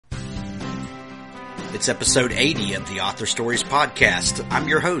It's episode 80 of the Author Stories podcast. I'm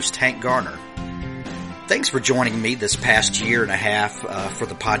your host, Hank Garner. Thanks for joining me this past year and a half for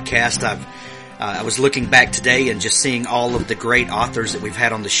the podcast. I was looking back today and just seeing all of the great authors that we've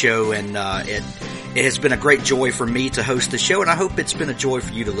had on the show, and it has been a great joy for me to host the show, and I hope it's been a joy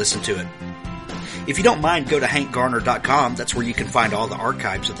for you to listen to it. If you don't mind, go to hankgarner.com. That's where you can find all the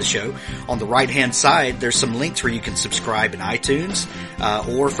archives of the show. On the right-hand side, there's some links where you can subscribe in iTunes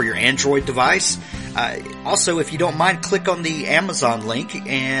or for your Android device. Also, if you don't mind, click on the Amazon link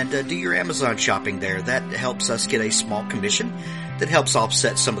and do your Amazon shopping there. That helps us get a small commission that helps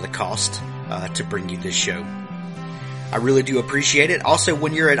offset some of the cost to bring you this show. I really do appreciate it. Also,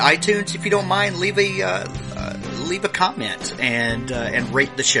 when you're at iTunes, if you don't mind, leave a comment and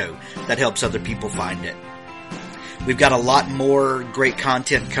rate the show. That helps other people find it. We've got a lot more great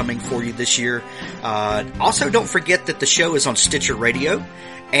content coming for you this year. Also, don't forget that the show is on Stitcher Radio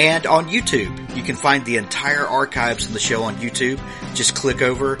and on YouTube. You can find the entire archives of the show on YouTube. Just click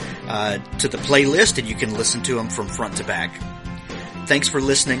over to the playlist and you can listen to them from front to back. Thanks for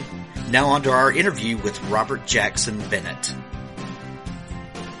listening. Now on to our interview with Robert Jackson Bennett.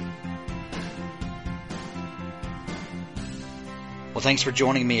 Well, thanks for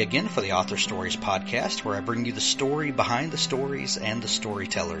joining me again for the Author Stories podcast, where I bring you the story behind the stories and the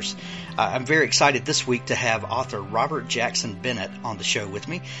storytellers. I'm very excited this week to have author Robert Jackson Bennett on the show with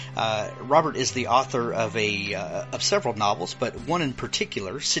me. Robert is the author of several novels, but one in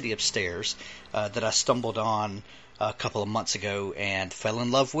particular, City Upstairs, that I stumbled on a couple of months ago and fell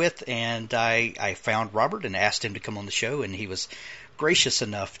in love with, and I found Robert and asked him to come on the show, and he was gracious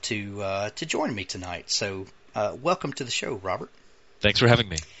enough to join me tonight. So welcome to the show, Robert. Thanks for having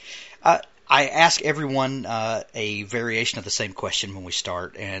me. I ask everyone a variation of the same question when we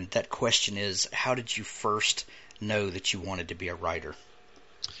start, and that question is, how did you first know that you wanted to be a writer?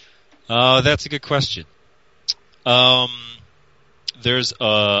 That's a good question. There's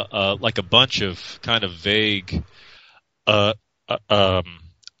like a bunch of kind of vague memories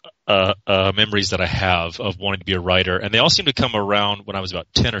that I have of wanting to be a writer, and they all seem to come around when I was about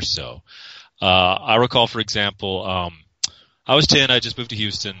 10 or so. I recall, for example, I was 10, I just moved to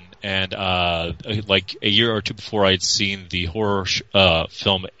Houston, and like a year or two before I'd seen the horror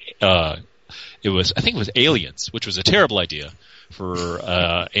film, I think it was Aliens, which was a terrible idea for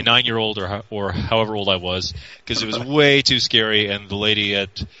a 9-year-old or however old I was, because it was way too scary, and the lady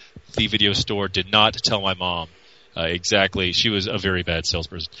at the video store did not tell my mom exactly. She was a very bad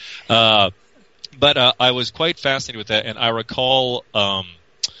salesperson. But I was quite fascinated with that, and I recall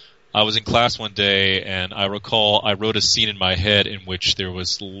I was in class one day, and I recall I wrote a scene in my head in which there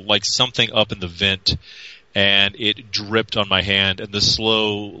was like something up in the vent, and it dripped on my hand, and the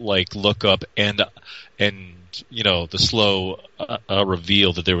slow like look up and you know the slow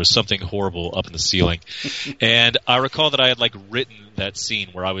reveal that there was something horrible up in the ceiling. And I recall that I had like written that scene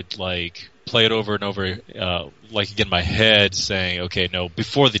where I would like play it over and over, like again in my head, saying, okay, no,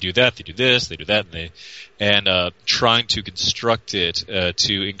 before they do that, they do this, they do that, and trying to construct it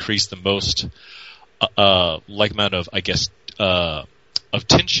to increase the most like amount of, I guess, of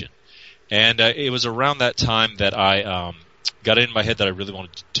tension. And it was around that time that I got it in my head that I really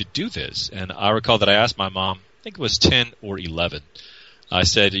wanted to do this. And I recall that I asked my mom, I think it was 10 or 11. I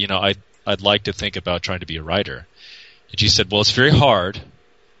said, you know, I'd like to think about trying to be a writer. And she said, well, it's very hard,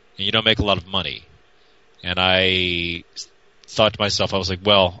 and you don't make a lot of money. And I thought to myself, I was like,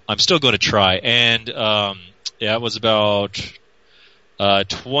 well, I'm still going to try. And it was about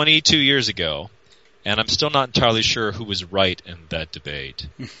 22 years ago, and I'm still not entirely sure who was right in that debate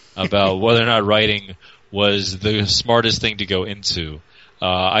about whether or not writing was the smartest thing to go into.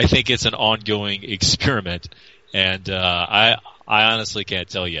 I think it's an ongoing experiment, and I honestly can't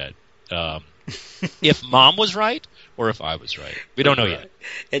tell yet if Mom was right or if I was right. We don't know yet.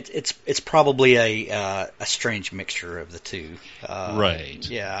 It's probably a strange mixture of the two. Right.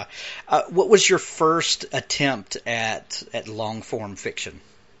 Yeah. What was your first attempt at long form fiction?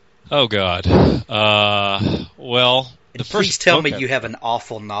 Oh God. Well, the first. Please tell me you have an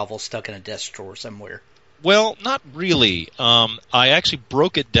awful novel stuck in a desk drawer somewhere. Well, not really. I actually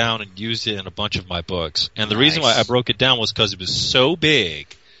broke it down and used it in a bunch of my books. And the reason why I broke it down was because it was so big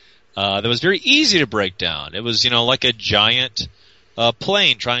that it was very easy to break down. It was, you know, like a giant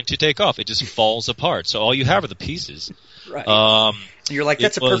plane trying to take off. It just falls apart. So all you have are the pieces. Right. You're like,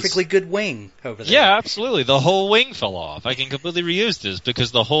 that's a perfectly good wing over there. Yeah, absolutely. The whole wing fell off. I can completely reuse this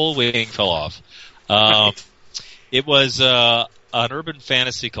because the whole wing fell off. Right. It was an urban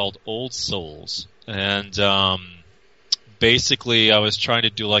fantasy called Old Souls. And basically I was trying to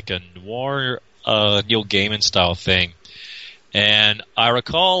do like a noir Neil Gaiman style thing. And I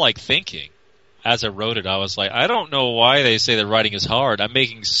recall like thinking, as I wrote it, I was like, I don't know why they say that writing is hard. I'm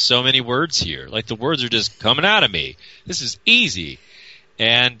making so many words here. Like, the words are just coming out of me. This is easy.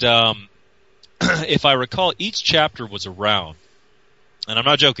 And if I recall, each chapter was around, and I'm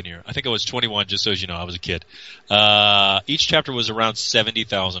not joking here, I think I was 21, just so as you know, I was a kid. Each chapter was around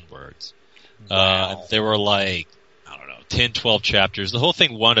 70,000 words. Wow. There were like, I don't know, 10, 12 chapters. The whole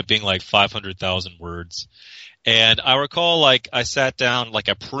thing wound up being like 500,000 words. And I recall, like, I sat down, like,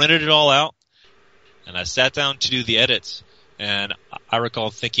 I printed it all out, and I sat down to do the edits. And I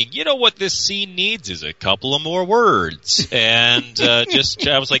recall thinking, you know what this scene needs is a couple of more words. And I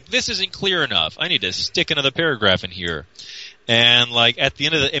was like, this isn't clear enough. I need to stick another paragraph in here. And, like, at the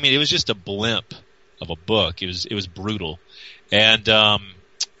end of it was just a blimp of a book. It was brutal. And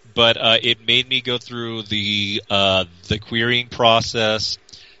but it made me go through the querying process,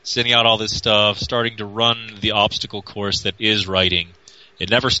 sending out all this stuff, starting to run the obstacle course that is writing. It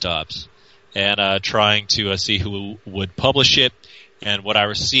never stops. And trying to see who would publish it. And what I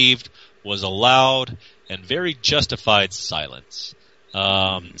received was a loud and very justified silence.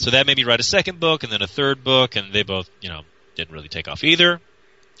 So that made me write a second book and then a third book, and they both, didn't really take off either.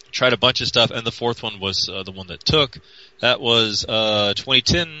 Tried a bunch of stuff, and the fourth one was the one that took. That was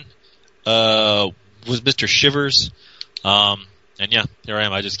 2010, was Mr. Shivers. And yeah, here I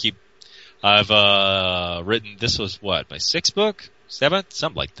am. I've written, this was what, my sixth book? Seventh?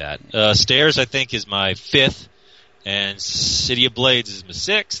 Something like that. Stairs, I think, is my fifth, and City of Blades is my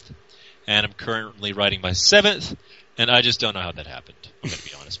sixth, and I'm currently writing my seventh, and I just don't know how that happened. I'm going to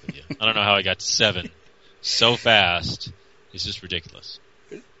be honest with you. I don't know how I got to 7 so fast. It's just ridiculous.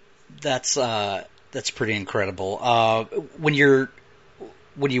 That's pretty incredible. When you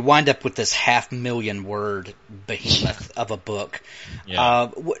wind up with this 500,000 word behemoth of a book, yeah.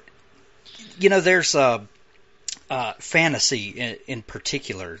 There's fantasy in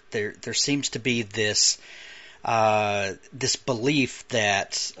particular. There seems to be this belief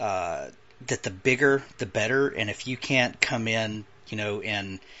that the bigger the better, and if you can't come in,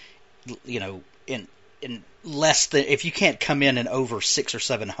 in less than, if you can't come in over 600 or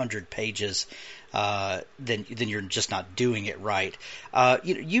 700 pages, then you're just not doing it right.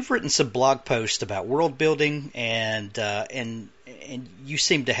 You've written some blog posts about world building, and you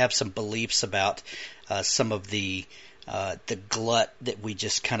seem to have some beliefs about some of the glut that we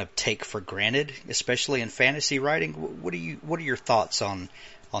just kind of take for granted, especially in fantasy writing. What are your thoughts on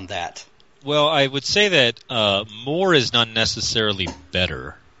that? Well, I would say that more is not necessarily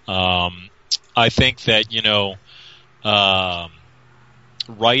better. I think that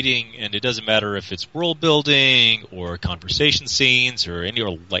writing, and it doesn't matter if it's world building or conversation scenes or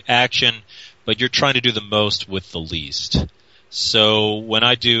like action, but you're trying to do the most with the least. So when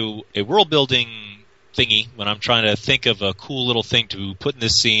I do a world building thingy, when I'm trying to think of a cool little thing to put in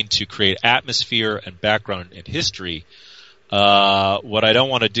this scene to create atmosphere and background and history, what I don't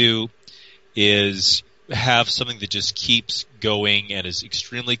want to do is have something that just keeps going and is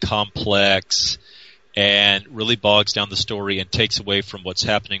extremely complex and really bogs down the story and takes away from what's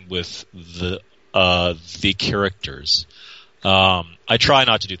happening with the characters. I try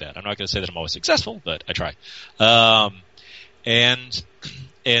not to do that. I'm not going to say that I'm always successful, but I try. And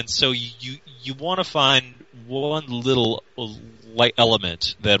so you want to find one little light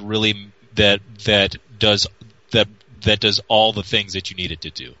element that really that does all the things that you need it to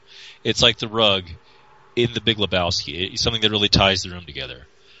do. It's like the rug in The Big Lebowski. It's something that really ties the room together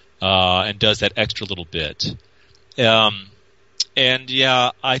and does that extra little bit. And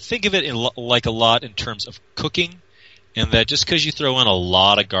yeah, I think of it like a lot in terms of cooking, and that just because you throw in a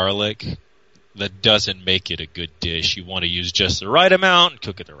lot of garlic, that doesn't make it a good dish. You want to use just the right amount and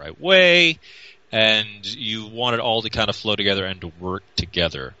cook it the right way, and you want it all to kind of flow together and to work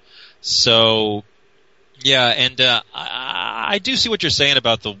together. So, yeah, and I do see what you're saying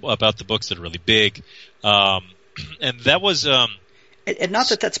about the books that are really big, and that was and not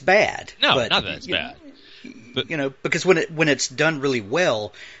that that's bad. No, but, not that it's bad. But, because when it's done really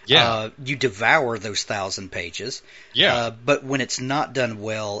well, yeah. You devour those 1,000 pages. Yeah. But when it's not done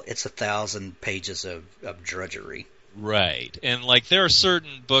well, it's 1,000 pages of drudgery. Right. And like there are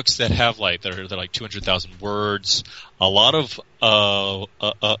certain books that have they're like 200,000 words, a lot of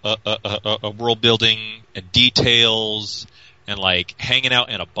world building and details and like hanging out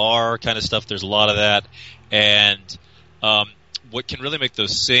in a bar kind of stuff. There's a lot of that. And what can really make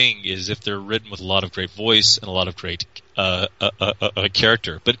those sing is if they're written with a lot of great voice and a lot of great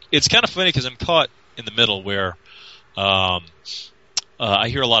character. But it's kind of funny because I'm caught in the middle where I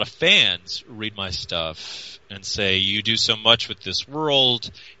hear a lot of fans read my stuff and say, you do so much with this world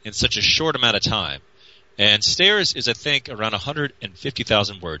in such a short amount of time. And Stairs is, I think, around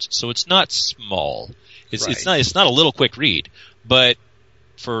 150,000 words, so it's not small. It's not a little quick read, but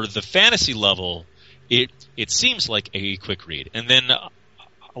for the fantasy level, it seems like a quick read. And then,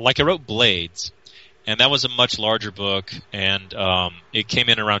 like I wrote Blades, and that was a much larger book, and it came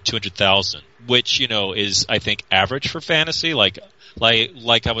in around 200,000, which is, I think, average for fantasy. Like I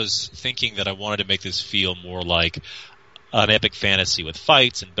was thinking that I wanted to make this feel more like an epic fantasy with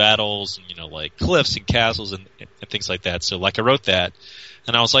fights and battles, and like cliffs and castles and things like that. So like I wrote that,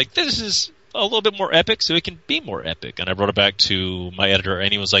 and I was like, this is a little bit more epic, so it can be more epic. And I brought it back to my editor,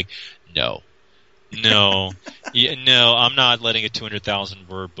 and he was like, no, I'm not letting a 200,000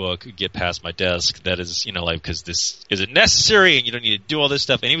 word book get past my desk. That is, because this isn't necessary, and you don't need to do all this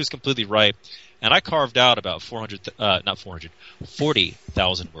stuff. And he was completely right. And I carved out about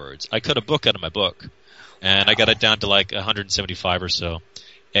 40,000 words. I cut a book out of my book, and I got it down to like 175 or so.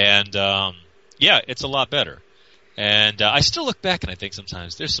 And it's a lot better. And I still look back and I think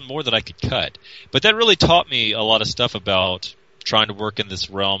sometimes there's some more that I could cut. But that really taught me a lot of stuff about trying to work in this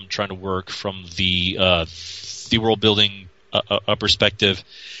realm, trying to work from the world building perspective.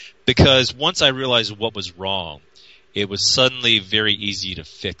 Because once I realized what was wrong, it was suddenly very easy to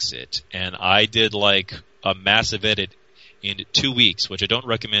fix it. And I did like a massive edit in 2 weeks, which I don't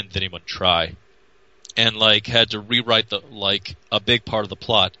recommend that anyone try. And like had to rewrite a big part of the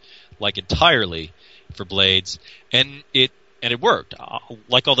plot like entirely for Blades, and it worked.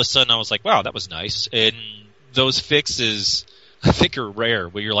 Like all of a sudden I was like, wow, that was nice. And those fixes I think are rare,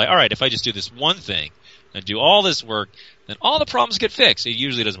 where you're like, all right, if I just do this one thing and do all this work, then all the problems get fixed. It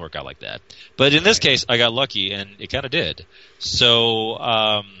usually doesn't work out like that. But in this case, I got lucky, and it kind of did.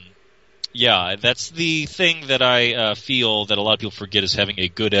 So, that's the thing that I feel that a lot of people forget is having a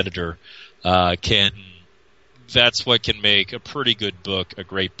good editor that's what can make a pretty good book a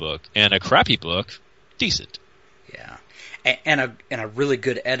great book, and a crappy book decent. Yeah, and a really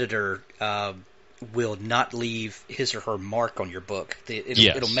good editor will not leave his or her mark on your book.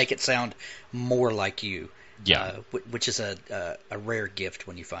 It'll make it sound more like you. Yeah, which is a rare gift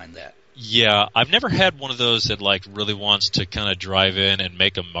when you find that. Yeah, I've never had one of those that like really wants to kind of drive in and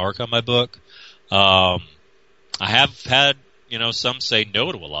make a mark on my book. I have had some say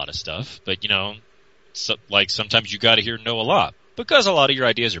no to a lot of stuff, but sometimes you got to hear no a lot because a lot of your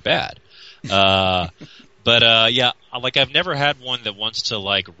ideas are bad. Like I've never had one that wants to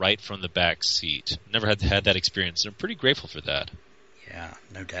like write from the back seat. Never had that experience. I'm pretty grateful for that. Yeah,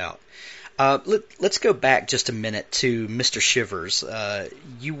 no doubt. Let's go back just a minute to Mr. Shivers.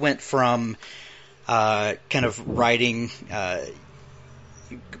 You went from kind of writing,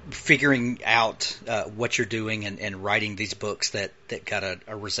 figuring out what you're doing and writing these books that got a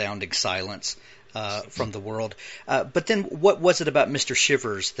resounding silence from the world. But then what was it about Mr.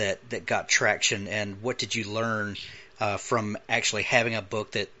 Shivers that got traction, and what did you learn from actually having a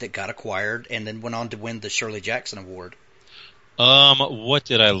book that got acquired and then went on to win the Shirley Jackson Award? What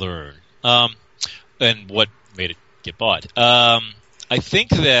did I learn? And what made it get bought? I think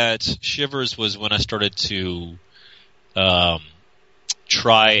that Shivers was when I started to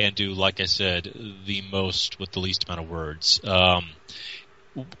try and do, like I said, the most with the least amount of words.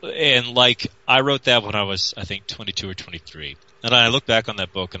 And like I wrote that when I was, I think, 22 or 23. And I look back on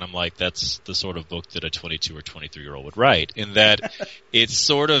that book and I'm like, that's the sort of book that a 22 or 23-year-old would write. In that it's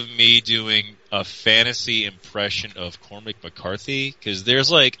sort of me doing a fantasy impression of Cormac McCarthy, because there's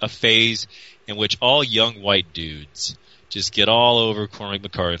like a phase in which all young white dudes just get all over Cormac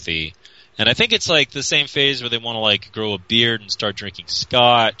McCarthy. And I think it's like the same phase where they want to like grow a beard and start drinking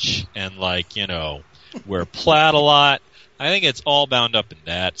scotch and like, wear plaid a lot. I think it's all bound up in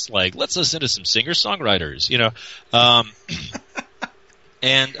that. It's like, let's listen to some singer-songwriters,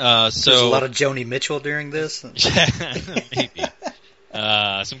 And so there's a lot of Joni Mitchell during this. Maybe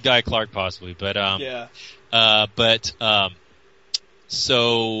some Guy Clark possibly, but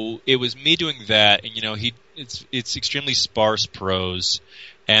so it was me doing that, and it's extremely sparse prose,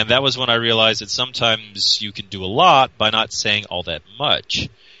 and that was when I realized that sometimes you can do a lot by not saying all that much.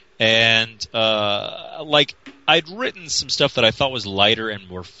 And like I'd written some stuff that I thought was lighter and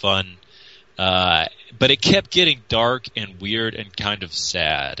more fun, but it kept getting dark and weird and kind of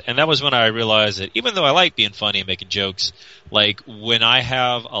sad. And that was when I realized that even though I like being funny and making jokes, like when I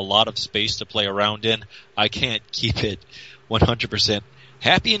have a lot of space to play around in, I can't keep it 100%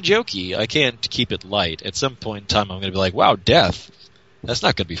 happy and jokey. I can't keep it light. At some point in time, I'm going to be like, wow, death. That's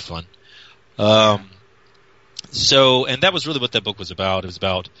not going to be fun. So, and that was really what that book was about. It was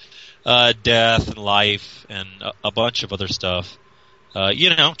about death and life and a bunch of other stuff.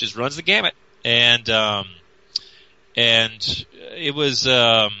 Just runs the gamut. And it was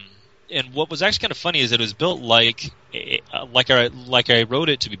and what was actually kind of funny is that it was built like I wrote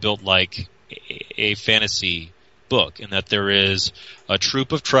it to be built like a fantasy book, in that there is a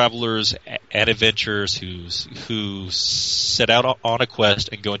troop of travelers and adventurers who set out on a quest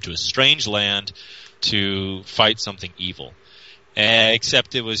and go into a strange land to fight something evil.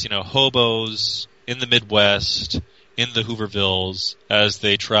 Except it was, hobos in the Midwest, in the Hoovervilles, as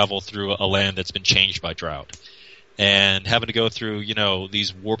they travel through a land that's been changed by drought. And having to go through,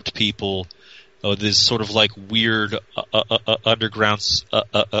 these warped people, this sort of like weird underground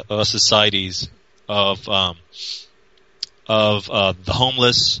societies of the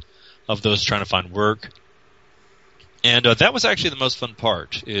homeless, of those trying to find work. And that was actually the most fun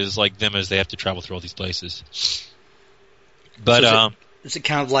part, is like them as they have to travel through all these places. But so is it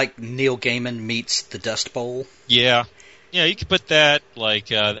kind of like Neil Gaiman meets the Dust Bowl? Yeah, you could put that.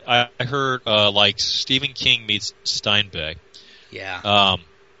 Like I heard, like Stephen King meets Steinbeck. Yeah.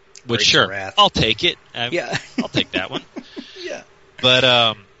 Which sure, I'll take it. Yeah, I'll take that one. Yeah. But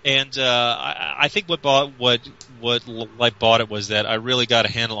I think what bought it was that I really got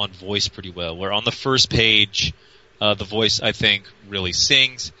a handle on voice pretty well. Where on the first page, the voice I think really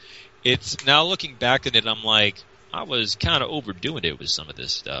sings. It's now looking back at it, I'm like, I was kind of overdoing it with some of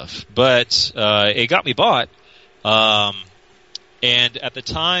this stuff, but it got me bought. And at the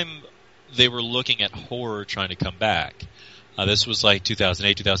time, they were looking at horror trying to come back. This was like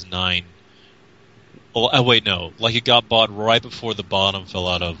 2008, 2009. Oh, wait, no. Like it got bought right before the bottom fell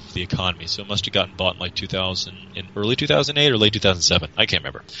out of the economy, so it must have gotten bought in like in early 2008 or late 2007. I can't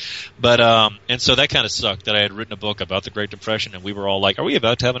remember. But and so that kind of sucked that I had written a book about the Great Depression, and we were all like, "Are we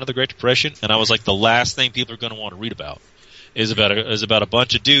about to have another Great Depression?" And I was like, the last thing people are going to want to read about is about a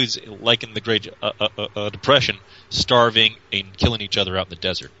bunch of dudes like in the Great Depression, starving and killing each other out in the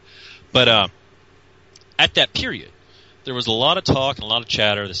desert. But at that period, there was a lot of talk and a lot of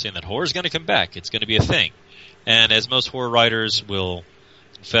chatter that's saying that horror is going to come back. It's going to be a thing. And as most horror writers will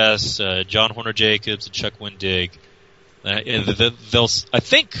confess, John Horner Jacobs and Chuck Wendig, I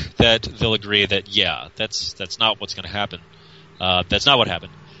think that they'll agree that, yeah, that's not what's going to happen. That's not what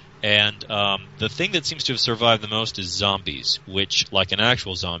happened. And the thing that seems to have survived the most is zombies, which, like an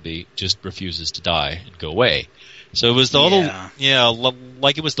actual zombie, just refuses to die and go away. So it was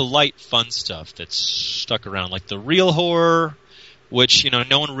like it was the light, fun stuff that stuck around, like the real horror, which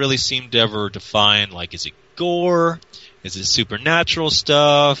no one really seemed to ever define. Like, is it gore? Is it supernatural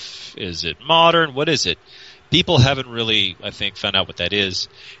stuff? Is it modern? What is it? People haven't really, I think, found out what that is.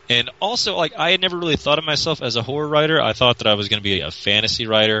 And also, like, I had never really thought of myself as a horror writer. I thought that I was going to be a fantasy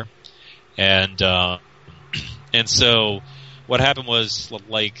writer, and so what happened was,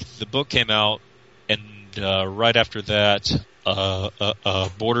 like, the book came out. And right after that,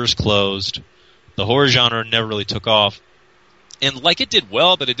 borders closed. The horror genre never really took off. And, like, it did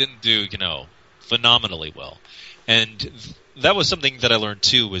well, but it didn't do, phenomenally well. And that was something that I learned,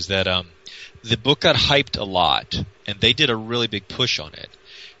 too, was that the book got hyped a lot, and they did a really big push on it.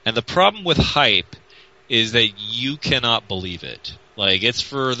 And the problem with hype is that you cannot believe it. Like, it's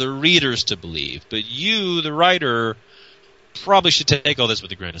for the readers to believe. But you, the writer, probably should take all this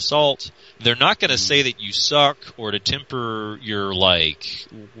with a grain of salt. They're not going to say that you suck or to temper your like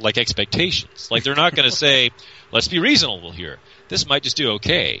expectations. Like, they're not going to say, let's be reasonable here. This might just do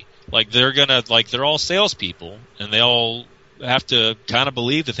okay. Like, they're all salespeople, and they all have to kind of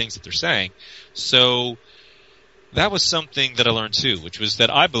believe the things that they're saying. So that was something that I learned too, which was that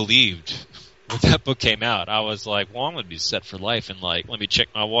I believed when that book came out. I was like, well, I'm going to be set for life, and like, let me check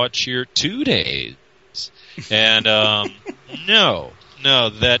my watch here, 2 days. And no,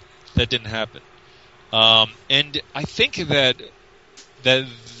 that didn't happen. And I think that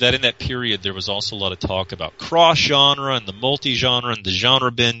in that period there was also a lot of talk about cross genre and the multi genre and the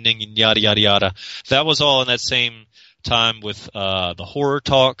genre bending and yada yada yada. That was all in that same time with the horror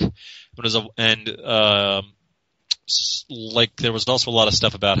talk. Like there was also a lot of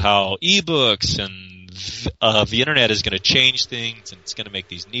stuff about how ebooks and the internet is going to change things, and it's going to make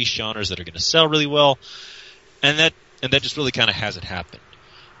these niche genres that are going to sell really well, and that just really kind of hasn't happened.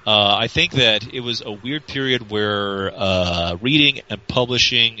 I think that it was a weird period where reading and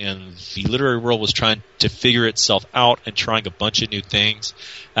publishing and the literary world was trying to figure itself out and trying a bunch of new things,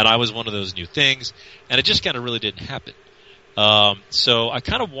 and I was one of those new things, and it just kind of really didn't happen. So I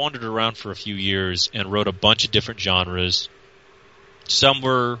kind of wandered around for a few years and wrote a bunch of different genres. Some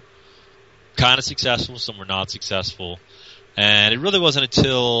were kind of successful, some were not successful. And it really wasn't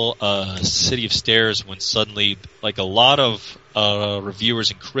until City of Stairs when suddenly, like, a lot of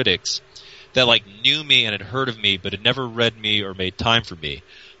reviewers and critics that, like, knew me and had heard of me but had never read me or made time for me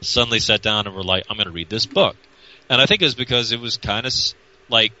suddenly sat down and were like, I'm going to read this book. And I think it was because it was kind of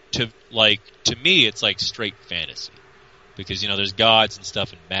to me, it's like straight fantasy because there's gods and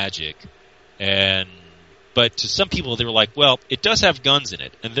stuff and magic, but to some people they were like, well, it does have guns in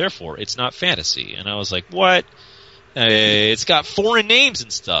it, and therefore it's not fantasy. And I was like, what? It's got foreign names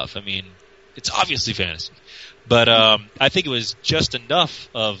and stuff. I mean, it's obviously fantasy. But I think it was just enough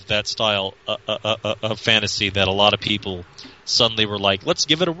of that style of fantasy that a lot of people suddenly were like, let's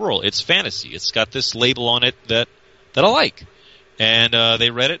give it a whirl. It's fantasy. It's got this label on it that I like. And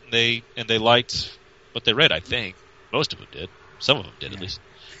they read it, and they liked what they read, I think. Most of them did. Some of them did, at least.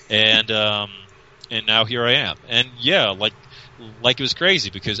 And now here I am. And yeah, like it was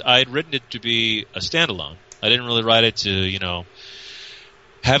crazy because I had written it to be a standalone. I didn't really write it to,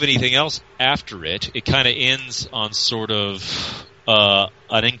 have anything else after it. It kind of ends on sort of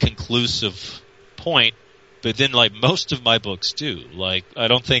an inconclusive point, but then like most of my books do. Like I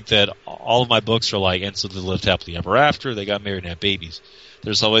don't think that all of my books are like, and so they lived happily ever after, they got married and had babies.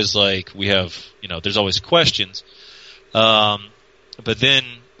 There's always like, there's always questions. But then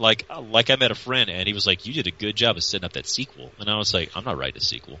like I met a friend and he was like, you did a good job of setting up that sequel. And I was like, I'm not writing a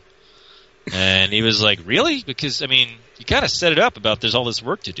sequel. And he was like, really? Because, I mean, you kind of set it up about there's all this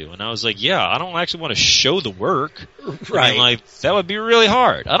work to do. And I was like, yeah, I don't actually want to show the work. Right. I mean, like, that would be really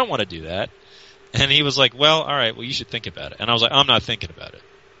hard. I don't want to do that. And he was like, well, all right, well, you should think about it. And I was like, I'm not thinking about it.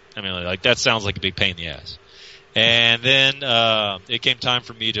 I mean, like, that sounds like a big pain in the ass. And then it came time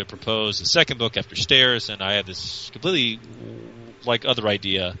for me to propose the second book after Stairs, and I had this completely, like, other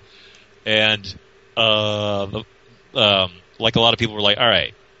idea. And, like a lot of people were like, all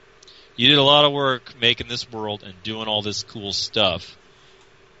right, you did a lot of work making this world and doing all this cool stuff.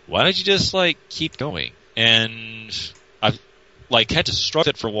 Why don't you just, like, keep going? And I, like, had to struggle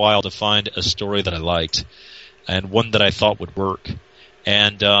with it for a while to find a story that I liked and one that I thought would work.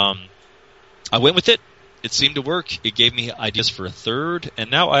 And I went with it. It seemed to work. It gave me ideas for a third.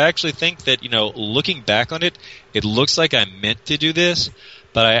 And now I actually think that, looking back on it, it looks like I meant to do this,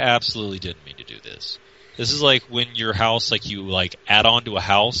 but I absolutely didn't mean to do this. This is like when your house, like, you, like, add on to a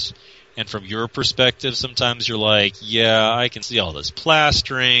house. And from your perspective, sometimes you're like, yeah, I can see all this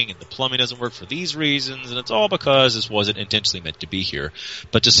plastering and the plumbing doesn't work for these reasons, and it's all because this wasn't intentionally meant to be here.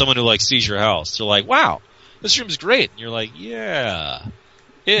 But to someone who, like, sees your house, they're like, wow, this room's great. And you're like, yeah,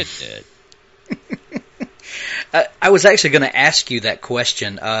 it did. I was actually going to ask you that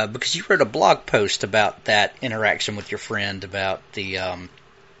question because you wrote a blog post about that interaction with your friend about the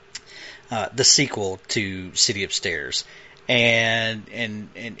sequel to City Upstairs. And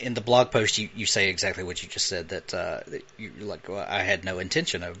in the blog post, you say exactly what you just said, that you're like, well, I had no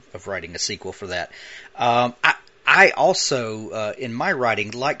intention of writing a sequel for that. I also, in my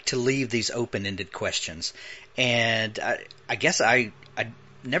writing, like to leave these open-ended questions. And I guess I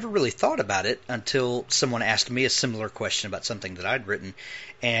never really thought about it until someone asked me a similar question about something that I'd written.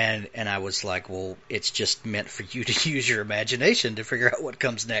 And I was like, well, it's just meant for you to use your imagination to figure out what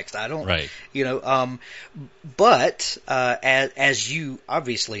comes next. I don't, right. But as you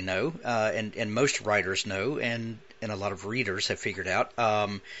obviously know, and most writers know, and a lot of readers have figured out,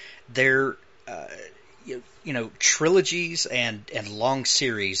 trilogies and long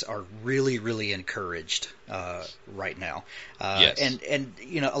series are really, really encouraged right now. Yes. And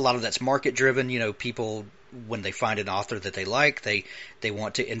a lot of that's market driven. People, when they find an author that they like, they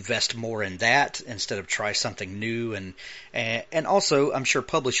want to invest more in that instead of try something new. And also, I'm sure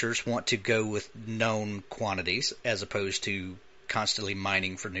publishers want to go with known quantities as opposed to constantly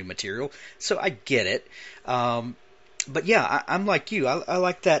mining for new material. So I get it. But yeah, I'm like you. I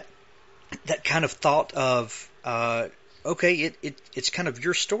like that kind of thought of, okay, it's kind of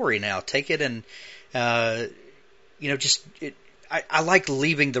your story now. Take it and, I like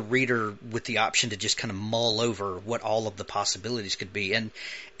leaving the reader with the option to just kind of mull over what all of the possibilities could be, and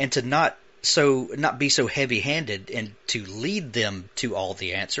to not be so heavy-handed and to lead them to all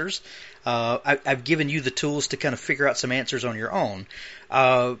the answers. I've given you the tools to kind of figure out some answers on your own.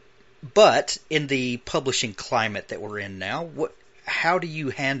 But in the publishing climate that we're in now, how do you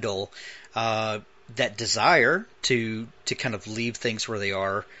handle that desire to kind of leave things where they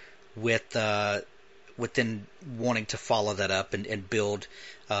are with then wanting to follow that up and build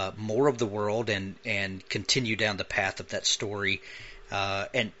more of the world and continue down the path of that story?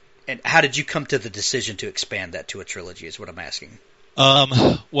 And how did you come to the decision to expand that to a trilogy is what I'm asking.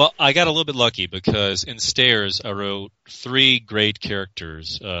 Well, I got a little bit lucky because in Stairs I wrote 3 great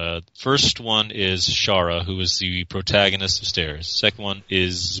characters. First one is Shara, who is the protagonist of Stairs. Second one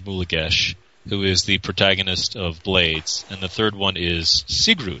is Mulagesh, who is the protagonist of Blades. And the third one is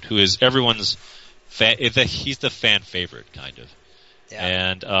Sigrud, who is everyone's he's the fan favorite, kind of.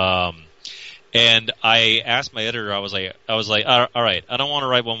 Yeah. And I asked my editor, I was like, all right, I don't want to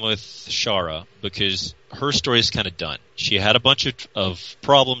write one with Shara because her story is kind of done. She had a bunch of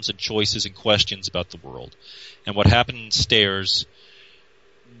problems and choices and questions about the world. And what happened in Stairs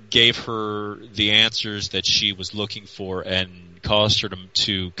gave her the answers that she was looking for and caused her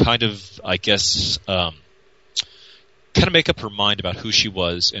to kind of, I guess, kind of make up her mind about who she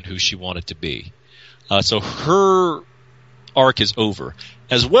was and who she wanted to be. So her arc is over,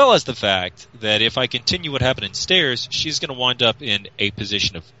 as well as the fact that if I continue what happened in Stairs, she's going to wind up in a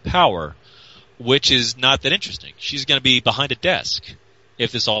position of power, which is not that interesting. She's going to be behind a desk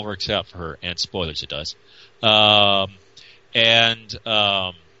if this all works out for her, and spoilers, it does. And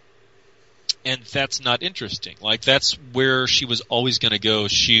that's not interesting. Like, that's where she was always going to go.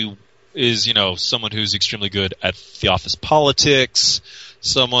 She is, someone who's extremely good at the office politics,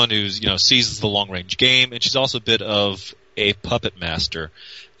 someone who's, sees the long-range game, and she's also a bit of a puppet master.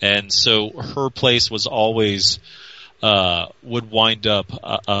 And so her place was always, would wind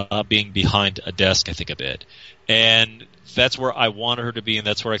up being behind a desk, I think, a bit. And that's where I wanted her to be, and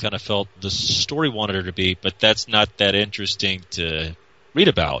that's where I kind of felt the story wanted her to be, but that's not that interesting to read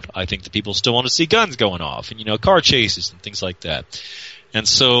about. I think that people still want to see guns going off and, car chases and things like that. And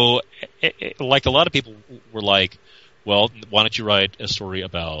so, like a lot of people were like, well, why don't you write a story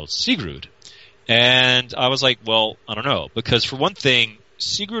about Sigrid? And I was like, well, I don't know. Because for one thing,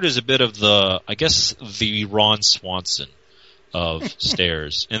 Sigrid is a bit of the Ron Swanson of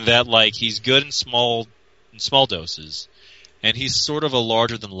Stairs. In that, he's good in small doses. And he's sort of a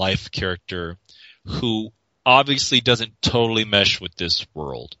larger-than-life character who obviously doesn't totally mesh with this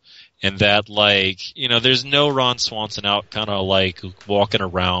world. And that, there's no Ron Swanson out kind of walking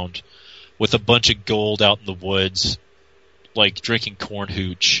around with a bunch of gold out in the woods, drinking corn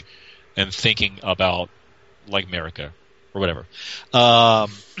hooch and thinking about, America or whatever.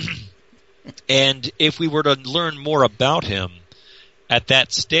 And if we were to learn more about him at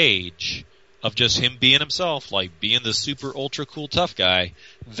that stage of just him being himself, being the super ultra cool tough guy,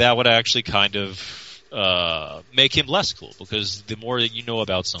 that would actually kind of make him less cool, because the more that you know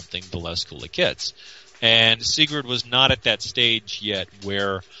about something, the less cool it gets. And Sigurd was not at that stage yet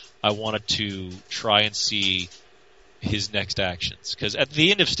where I wanted to try and see his next actions. Because at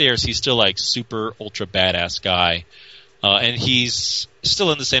the end of Stairs, he's still super ultra badass guy, and he's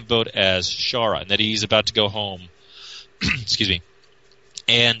still in the same boat as Shara, in that he's about to go home, excuse me,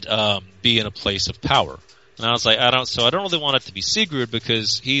 and be in a place of power. And I was like, I don't really want it to be Sigurd,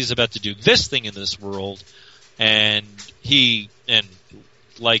 because he's about to do this thing in this world, and you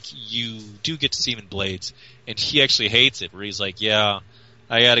do get to see him in Blades, and he actually hates it, where he's like, yeah,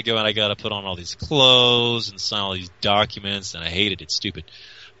 I gotta go and I gotta put on all these clothes and sign all these documents, and I hate it, it's stupid.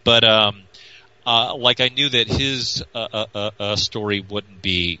 But, I knew that his, story wouldn't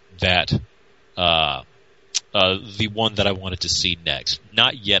be that, the one that I wanted to see next.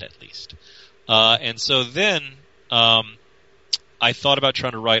 Not yet, at least. And so then, I thought about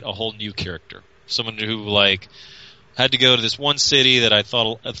trying to write a whole new character. Someone who, had to go to this one city that I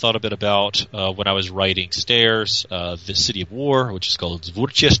thought a bit about, when I was writing Stairs, the City of War, which is called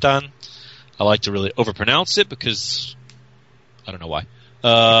Zvurchestan. I like to really overpronounce it because I don't know why.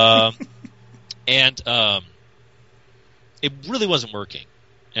 And it really wasn't working.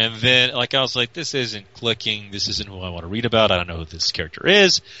 And then, I was like, this isn't clicking. This isn't who I want to read about. I don't know who this character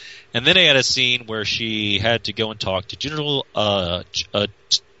is. And then I had a scene where she had to go and talk to General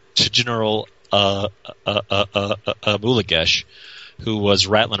Mulagesh, who was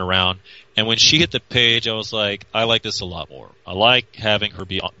rattling around. And when she hit the page, I was like, I like this a lot more. I like having her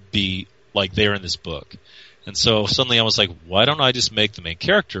be there in this book. And so suddenly I was like, why don't I just make the main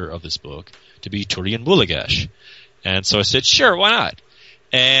character of this book to be Turian Mulagesh? And so I said, sure, why not?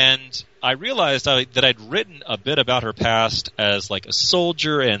 And I realized that I'd written a bit about her past as a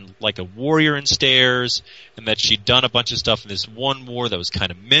soldier and a warrior in Stairs, and that she'd done a bunch of stuff in this one war that was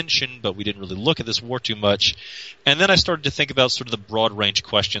kind of mentioned, but we didn't really look at this war too much. And then I started to think about sort of the broad range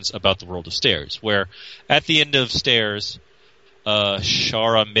questions about the world of Stairs, where at the end of Stairs,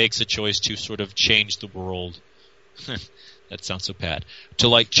 Shara makes a choice to sort of change the world. That sounds so bad.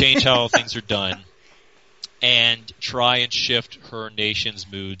 To change how things are done, and try and shift her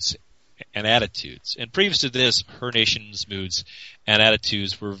nation's moods and attitudes. And previous to this, her nation's moods and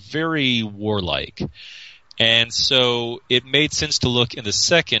attitudes were very warlike. And so it made sense to look in the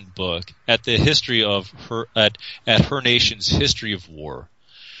second book at the history of her, at her nation's history of war,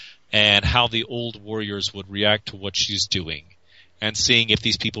 and how the old warriors would react to what she's doing, and seeing if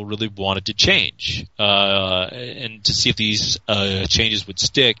these people really wanted to change, and to see if these changes would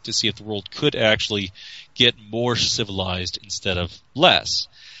stick, to see if the world could actually get more civilized instead of less.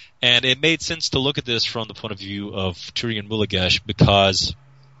 And it made sense to look at this from the point of view of Turian Mulagesh because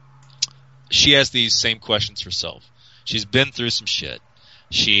she has these same questions herself. She's been through some shit.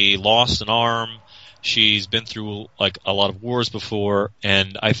 She lost an arm. She's been through like a lot of wars before,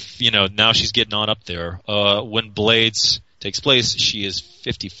 and now she's getting on up there. When Blades takes place, she is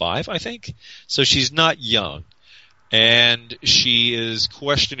 55, I think. So she's not young. And she is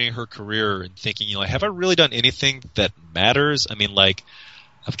questioning her career and thinking, have I really done anything that matters? I mean, like,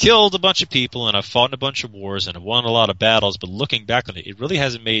 I've killed a bunch of people and I've fought in a bunch of wars and I've won a lot of battles, but looking back on it, it really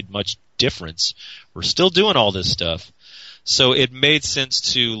hasn't made much difference. We're still doing all this stuff. So it made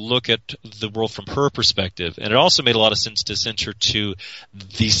sense to look at the world from her perspective. And it also made a lot of sense to send her to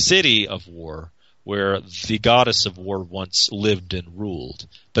the city of war, where the goddess of war once lived and ruled,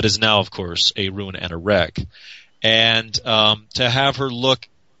 but is now, of course, a ruin and a wreck. And to have her look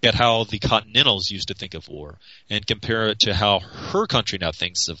at how the Continentals used to think of war and compare it to how her country now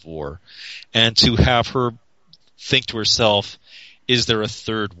thinks of war, and to have her think to herself, is there a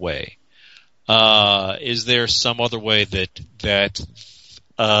third way? Is there some other way that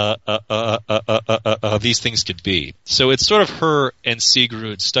these things could be? So it's sort of her and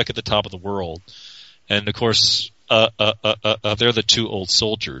Sigrud stuck at the top of the world, and of course they're the two old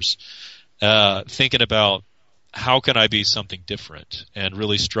soldiers thinking about how can I be something different, and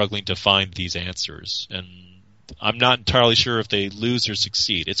really struggling to find these answers. And I'm not entirely sure if they lose or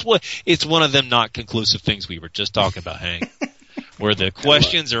succeed. It's one of them not conclusive things we were just talking about, Hank. Where the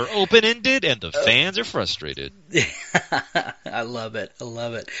questions are open-ended and the fans are frustrated. I love it. I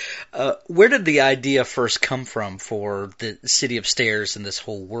love it. Where did the idea first come from for the City of Stairs and this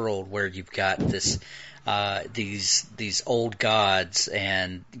whole world where you've got this, these old gods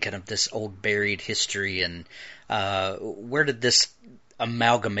and kind of this old buried history, and where did this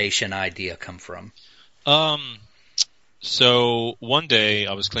amalgamation idea come from? So one day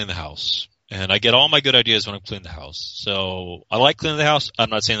I was cleaning the house. And I get all my good ideas when I'm cleaning the house. So I like cleaning the house. I'm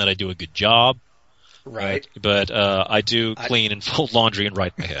not saying that I do a good job. Right. But I do clean and fold laundry and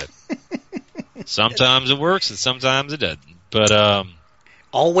write in my head. Sometimes it works and sometimes it doesn't. But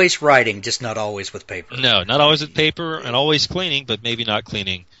always writing, just not always with paper. No, not always with paper, and always cleaning, but maybe not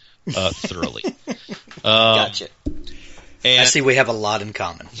cleaning thoroughly. Gotcha. And, I see we have a lot in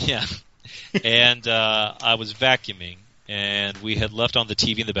common. Yeah. And I was vacuuming. And we had left on the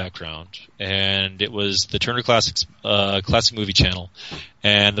TV in the background, and it was the Turner Classics Classic Movie Channel,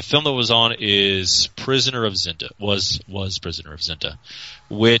 and the film that was on is Prisoner of Zenda, was Prisoner of Zenda,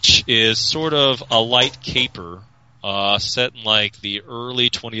 which is sort of a light caper set in like the early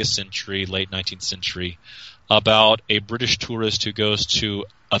 20th century, late 19th century, about a British tourist who goes to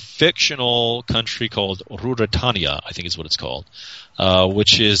a fictional country called Ruritania, I think is what it's called,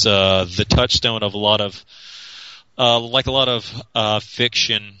 which is the touchstone of a lot of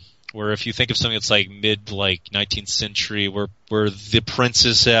fiction, where if you think of something that's like mid 19th century, where the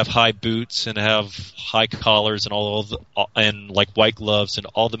princes have high boots and have high collars and and like white gloves and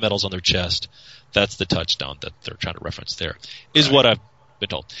all the medals on their chest, that's the touchstone that they're trying to reference there, is right. What I've been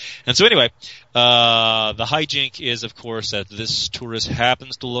told. And so anyway, the hijink is, of course, that this tourist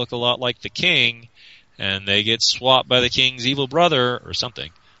happens to look a lot like the king, and they get swapped by the king's evil brother or something.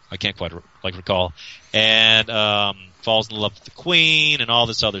 I can't quite recall, and falls in love with the queen and all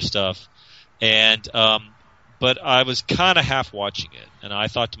this other stuff. And but I was kind of half watching it, and I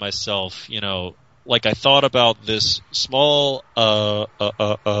thought to myself, I thought about this small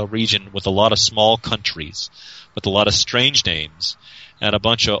region with a lot of small countries, with a lot of strange names, and a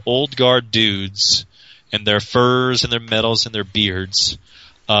bunch of old guard dudes and their furs and their medals and their beards,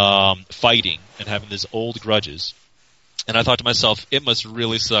 fighting and having these old grudges. And I thought to myself, it must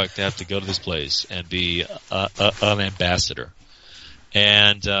really suck to have to go to this place and be an ambassador.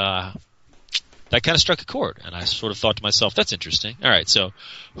 And that kind of struck a chord. And I sort of thought to myself, that's interesting. All right, so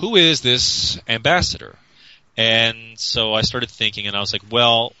who is this ambassador? And so I started thinking, and I was like,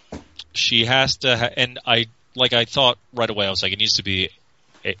 well, she has to and I thought right away, I was like, it needs to be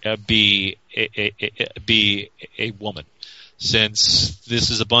a woman. Since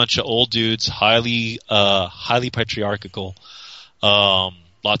this is a bunch of old dudes, highly patriarchal,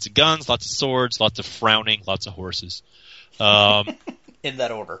 lots of guns, lots of swords, lots of frowning, lots of horses. In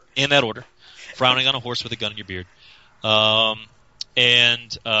that order. Frowning on a horse with a gun in your beard. So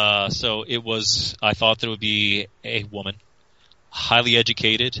it was, I thought that it would be a woman, highly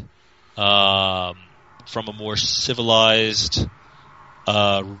educated, from a more civilized,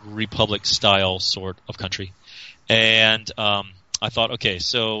 republic-style sort of country. And I thought, okay,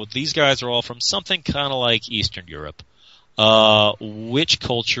 so these guys are all from something kind of like Eastern Europe. which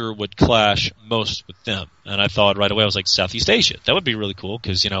culture would clash most with them. And I thought right away, I was like, Southeast Asia. That would be really cool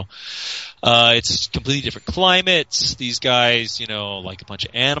because, it's completely different climates. These guys, like a bunch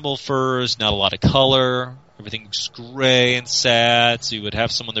of animal furs, not a lot of color. Everything's gray and sad. So you would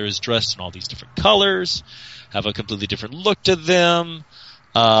have someone there who's dressed in all these different colors, have a completely different look to them,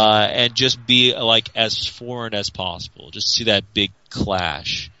 and just be like as foreign as possible. Just see that big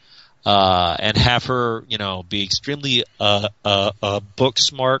clash. And have her, be extremely book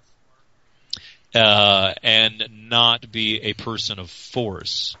smart, and not be a person of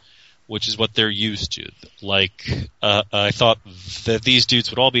force, which is what they're used to. Like, I thought that these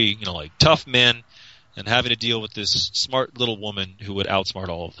dudes would all be, like tough men, and having to deal with this smart little woman who would outsmart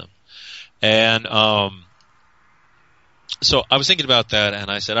all of them. And so I was thinking about that,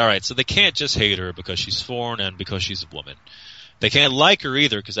 and I said, all right, so they can't just hate her because she's foreign and because she's a woman. They can't like her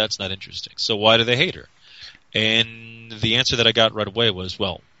either because that's not interesting. So why do they hate her? And the answer that I got right away was,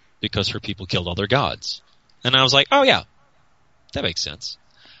 well, because her people killed all their gods. And I was like, oh yeah, that makes sense.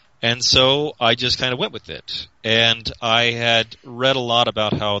 And so I just kind of went with it. And I had read a lot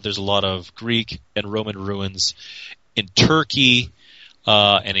about how there's a lot of Greek and Roman ruins in Turkey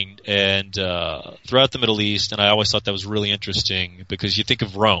and throughout the Middle East. And I always thought that was really interesting because you think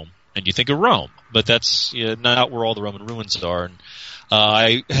of Rome. And you think of Rome, but that's not where all the Roman ruins are. And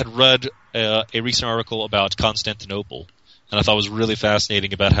I had read a recent article about Constantinople, and I thought it was really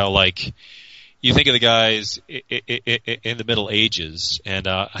fascinating about how, like, you think of the guys in the Middle Ages, and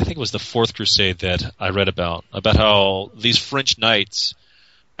I think it was the Fourth Crusade that I read about how these French knights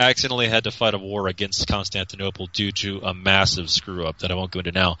accidentally had to fight a war against Constantinople due to a massive screw-up that I won't go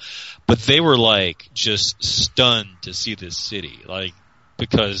into now. But they were, like, just stunned to see this city, like,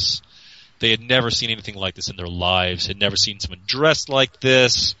 because they had never seen anything like this in their lives, had never seen someone dressed like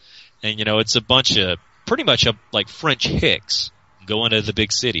this, and it's a bunch of pretty much like French hicks going to the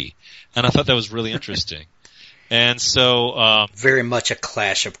big city, and I thought that was really interesting. And so, very much a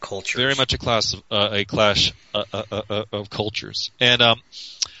clash of cultures. Very much a clash of cultures, and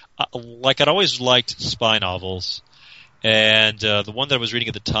like I'd always liked spy novels, and the one that I was reading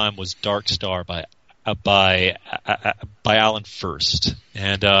at the time was Dark Star by Alan Furst,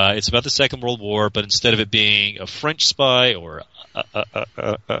 and it's about the Second World War, but instead of it being a French spy or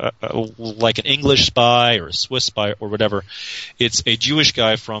like an English spy or a Swiss spy or whatever, it's a Jewish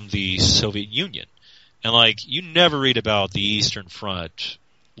guy from the Soviet Union. And like, you never read about the Eastern Front,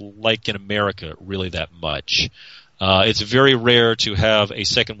 like in America, really that much. It's very rare to have a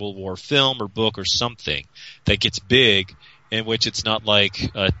Second World War film or book or something that gets big in which it's not like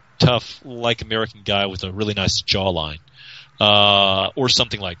a tough, like American guy with a really nice jawline, or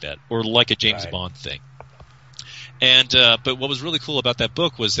something like that, or like a James Bond thing. And but what was really cool about that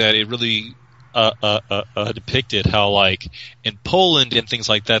book was that it really depicted how, like, in Poland and things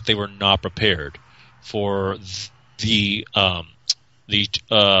like that, they were not prepared for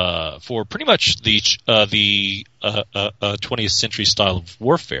for pretty much the 20th century style of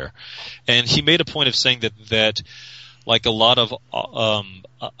warfare. And he made a point of saying that like a lot of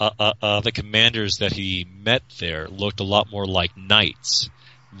the commanders that he met there looked a lot more like knights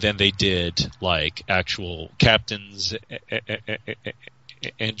than they did like actual captains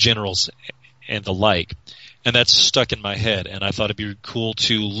and generals and the like. And that's stuck in my head, and I thought it'd be cool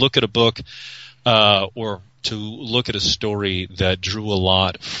to look at a book or to look at a story that drew a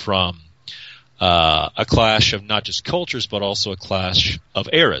lot from a clash of not just cultures, but also a clash of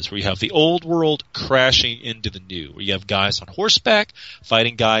eras, where you have the old world crashing into the new, where you have guys on horseback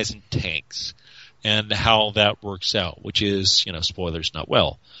fighting guys in tanks, and how that works out, which is, spoilers, not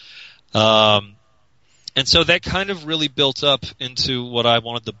well. And so that kind of really built up into what I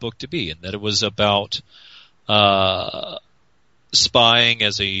wanted the book to be, and that it was about spying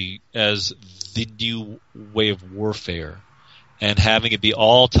as the new way of warfare, and having it be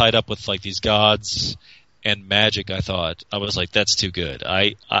all tied up with like these gods and magic. I was like, that's too good.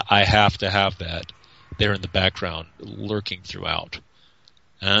 I have to have that there in the background, lurking throughout,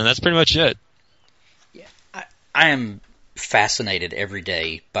 and that's pretty much it. Yeah, I am fascinated every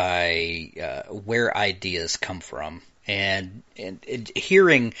day by where ideas come from, and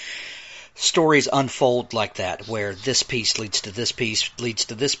hearing stories unfold like that, where this piece leads to this piece, leads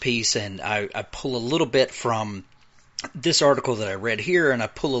to this piece, and I pull a little bit from this article that I read here, and I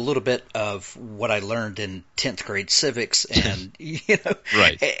pull a little bit of what I learned in 10th grade civics, and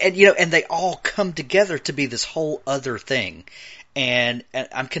right, and they all come together to be this whole other thing. and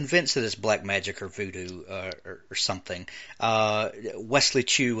I'm convinced that it's black magic or voodoo or something. Wesley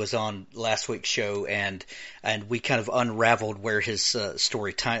Chu was on last week's show, and we kind of unraveled where his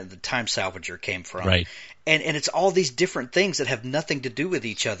story the Time Salvager came from. Right. And it's all these different things that have nothing to do with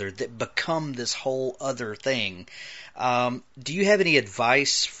each other that become this whole other thing. Do you have any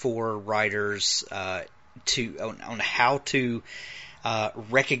advice for writers on how to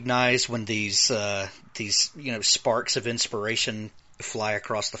recognize when these sparks of inspiration fly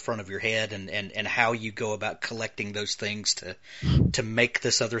across the front of your head, and how you go about collecting those things to make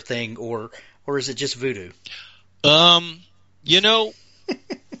this other thing, or is it just voodoo?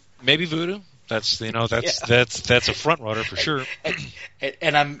 Maybe voodoo. That's a front runner for sure.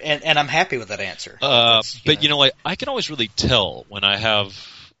 And I'm happy with that answer. But I can always really tell when I have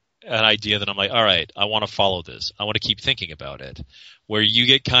an idea that I'm like, all right, I want to follow this. I want to keep thinking about it. Where you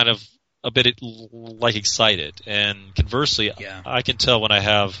get kind of a bit excited, and conversely, I can tell when I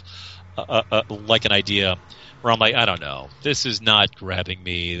have an idea where I'm like, I don't know, this is not grabbing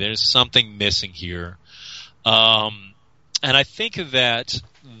me. There's something missing here. And I think that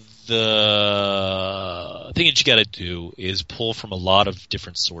the thing that you got to do is pull from a lot of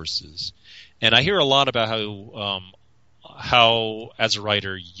different sources. And I hear a lot about how as a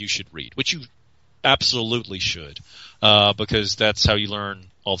writer you should read, which you absolutely should, because that's how you learn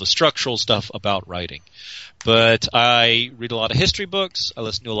all the structural stuff about writing. But I read a lot of history books. I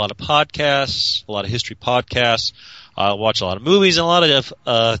listen to a lot of podcasts, a lot of history podcasts. I watch a lot of movies and a lot of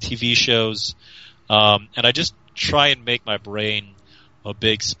TV shows. And I just try and make my brain a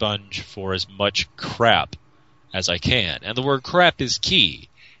big sponge for as much crap as I can. And the word crap is key,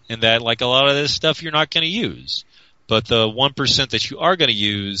 in that like a lot of this stuff you're not going to use. But the 1% that you are going to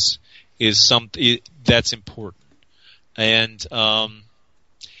use is something that's important. And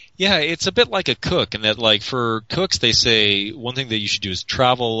it's a bit like a cook, in that like for cooks they say one thing that you should do is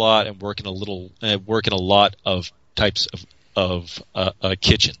travel a lot and work in a lot of types of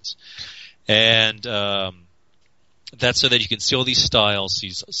kitchens. And that's so that you can see all these styles,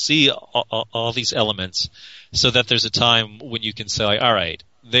 see all these elements, so that there's a time when you can say, like, all right,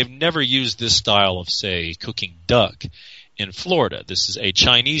 they've never used this style of, say, cooking duck in Florida. This is a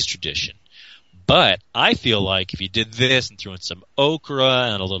Chinese tradition. But I feel like if you did this and threw in some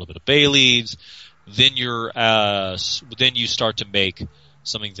okra and a little bit of bay leaves, then you start to make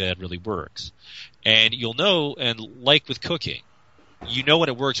something that really works. And you'll know, and like with cooking, you know when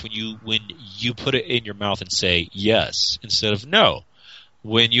it works when you put it in your mouth and say yes instead of no.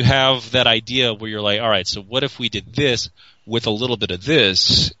 When you have that idea where you're like, all right, so what if we did this with a little bit of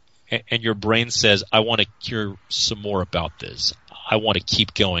this, and your brain says, I want to hear some more about this. I want to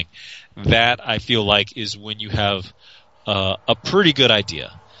keep going. That, I feel like, is when you have a pretty good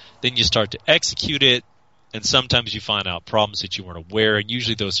idea. Then you start to execute it, and sometimes you find out problems that you weren't aware, and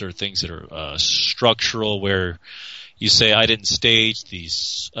usually those are things that are structural, where you say, I didn't stage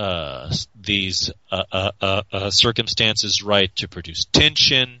these circumstances right to produce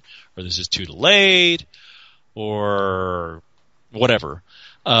tension, or this is too delayed, or whatever.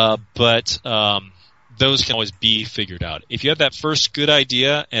 But those can always be figured out. If you have that first good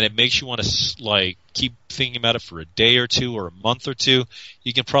idea and it makes you want to keep thinking about it for a day or two or a month or two,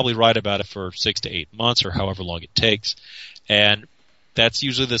 you can probably write about it for 6 to 8 months or however long it takes. And that's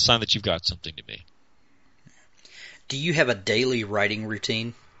usually the sign that you've got something to me. Do you have a daily writing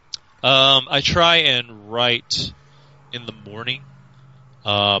routine? I try and write in the morning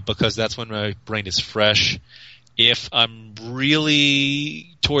because that's when my brain is fresh. If I'm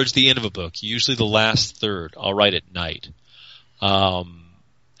really towards the end of a book, usually the last third, I'll write at night.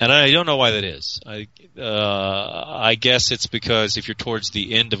 And I don't know why that is. I guess it's because if you're towards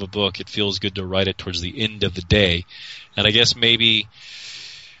the end of a book, it feels good to write it towards the end of the day. And I guess maybe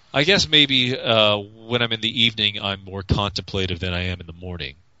when I'm in the evening, I'm more contemplative than I am in the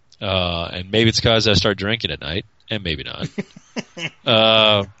morning. And maybe it's because I start drinking at night, and maybe not.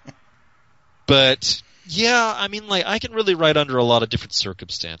 But yeah, I mean, I can really write under a lot of different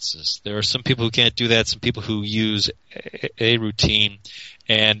circumstances. There are some people who can't do that, some people who use a routine.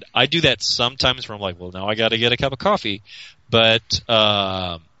 And I do that sometimes where I'm like, well, now I got to get a cup of coffee. But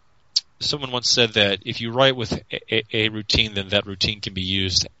someone once said that if you write with a routine, then that routine can be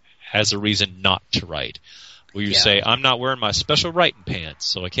used as a reason not to write. Where you say, I'm not wearing my special writing pants,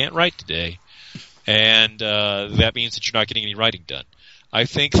 so I can't write today. And that means that you're not getting any writing done. I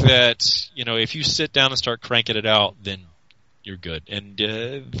think that, if you sit down and start cranking it out, then you're good. And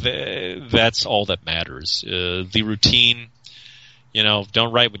that's all that matters. The routine,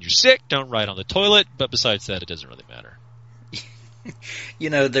 don't write when you're sick, don't write on the toilet, but besides that, it doesn't really matter.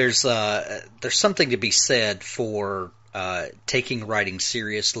 There's something to be said for taking writing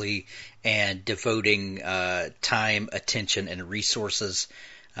seriously and devoting time, attention, and resources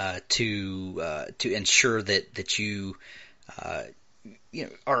to ensure that you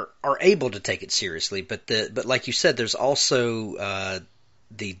are able to take it seriously. But like you said, there's also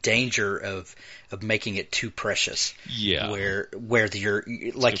the danger of making it too precious. Yeah. Where your,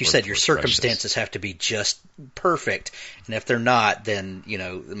 like you said, your circumstances have to be just perfect, and if they're not, then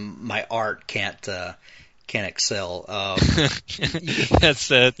my art can't excel.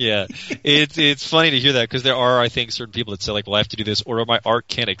 That's it. Yeah, it's funny to hear that, because there are, I think, certain people that say like, "Well, I have to do this, or my art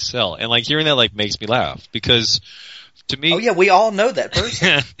can't excel," and like hearing that like makes me laugh, because to me, oh yeah, we all know that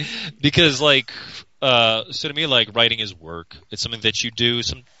person. because so to me, like, writing is work. It's something that you do.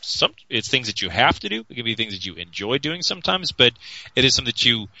 Some it's things that you have to do. It can be things that you enjoy doing sometimes, but it is something that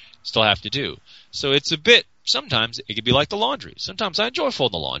you still have to do. So it's a bit. Sometimes it could be like the laundry. Sometimes I enjoy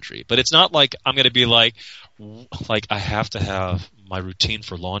folding the laundry, but it's not like I'm going to be like I have to have my routine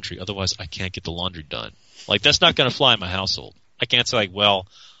for laundry, otherwise I can't get the laundry done. Like, that's not going to fly in my household. I can't say like, well,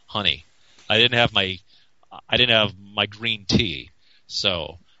 honey, I didn't have my green tea,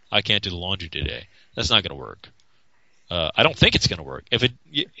 so I can't do the laundry today. That's not going to work. I don't think it's going to work. If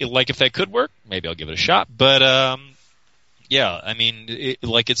that could work, maybe I'll give it a shot. But yeah, I mean,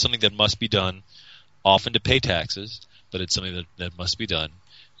 it's something that must be done. Often to pay taxes, but it's something that must be done.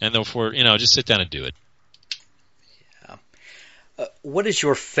 And therefore, just sit down and do it. Yeah. What is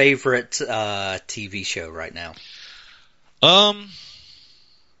your favorite TV show right now?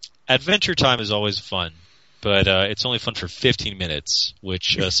 Adventure Time is always fun, but it's only fun for 15 minutes,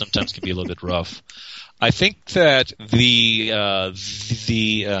 which sometimes can be a little bit rough. I think that the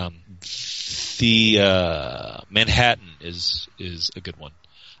Manhattan is a good one.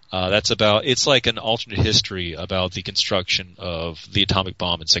 It's like an alternate history about the construction of the atomic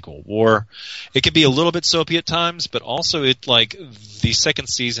bomb in Second World War. It can be a little bit soapy at times, but also the second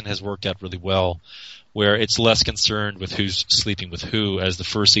season has worked out really well, where it's less concerned with who's sleeping with who, as the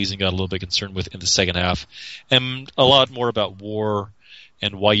first season got a little bit concerned with in the second half, and a lot more about war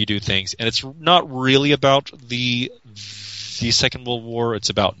and why you do things. And it's not really about the Second World War.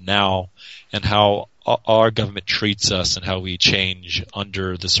 It's about now and how our government treats us and how we change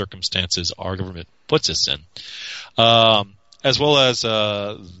under the circumstances our government puts us in. As well as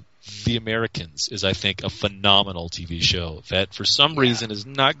The Americans is, I think, a phenomenal TV show that for some reason is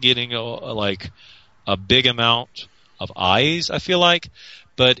not getting a big amount of eyes, I feel like,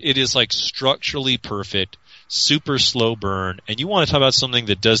 but it is structurally perfect, super slow burn, and you want to talk about something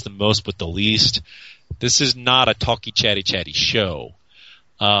that does the most with the least. This is not a talky, chatty show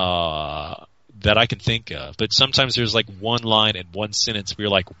that I can think of. But sometimes there's one line and one sentence where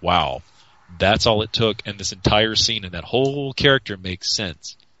you're like, wow, that's all it took, and this entire scene and that whole character makes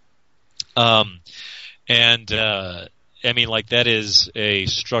sense. I mean, that is a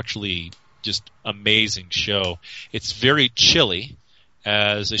structurally just amazing show. It's very chilly,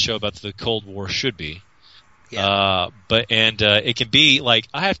 as a show about the Cold War should be. Yeah. It can be,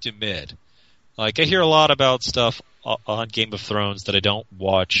 I have to admit, I hear a lot about stuff on Game of Thrones that I don't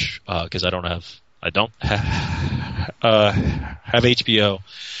watch because I don't have HBO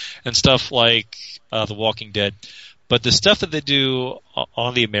and stuff like The Walking Dead. But the stuff that they do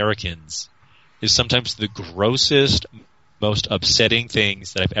on The Americans is sometimes the grossest, most upsetting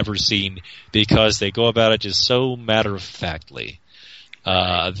things that I've ever seen, because they go about it just so matter-of-factly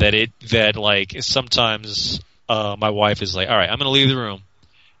that sometimes my wife is like, all right, I'm going to leave the room,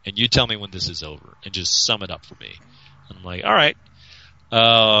 and you tell me when this is over, and just sum it up for me. And I'm like, all right.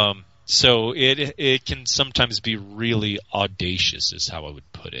 So it can sometimes be really audacious, is how I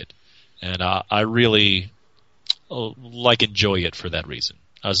would put it. And I really enjoy it for that reason,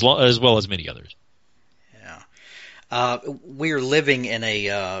 as well as many others. Yeah. We're living in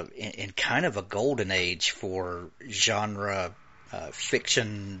in kind of a golden age for genre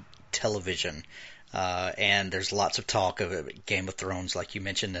fiction television. And there's lots of talk of Game of Thrones, like you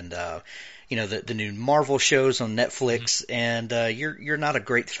mentioned, and the new Marvel shows on Netflix. Mm-hmm. And you're not a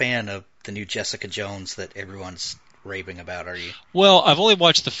great fan of the new Jessica Jones that everyone's raving about, are you? Well, I've only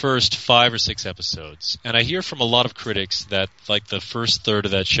watched the first 5 or 6 episodes, and I hear from a lot of critics that the first third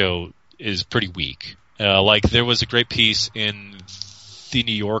of that show is pretty weak. There was a great piece in The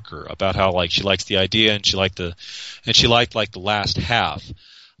New Yorker about how she likes the idea and she liked the last half.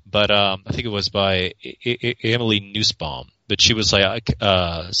 But I think it was by Emily Nussbaum. But she was said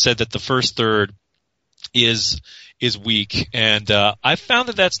that the first third is weak, and I found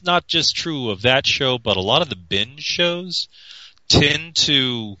that that's not just true of that show, but a lot of the binge shows tend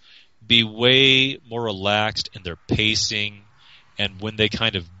to be way more relaxed in their pacing, and when they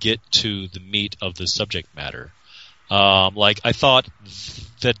kind of get to the meat of the subject matter. Like I thought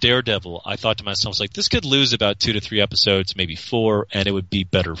that Daredevil, I thought to myself, like, this could lose about 2 to 3 episodes, maybe 4, and it would be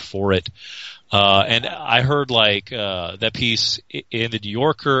better for it. And I heard like that piece in the New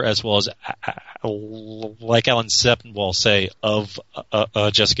Yorker, as well as like Alan Sepinwall say of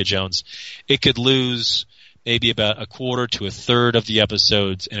Jessica Jones, it could lose maybe about a quarter to a third of the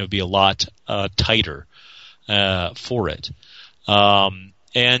episodes, and it would be a lot tighter for it.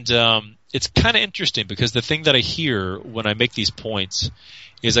 It's kind of interesting because the thing that I hear when I make these points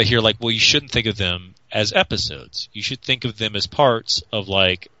is I hear like, well, you shouldn't think of them as episodes. You should think of them as parts of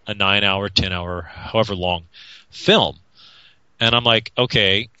like a 9-hour, 10-hour, however long film. And I'm like,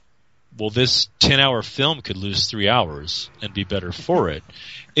 okay, well, this 10-hour film could lose 3 hours and be better for it.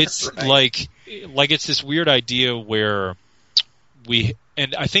 It's right. like it's this weird idea where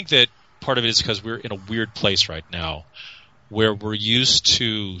and I think that part of it is because we're in a weird place right now where we're used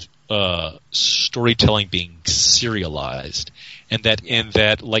to storytelling being serialized, and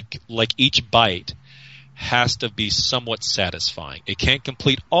that like each bite has to be somewhat satisfying. It can't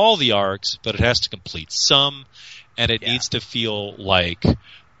complete all the arcs, but it has to complete some, and it needs to feel like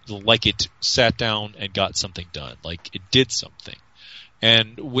it sat down and got something done, like it did something.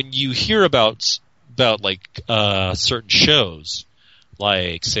 And when you hear about like certain shows,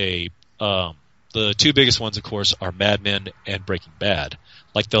 like say the 2 biggest ones, of course, are Mad Men and Breaking Bad.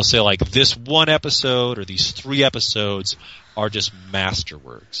 Like they'll say like this 1 episode or these 3 episodes are just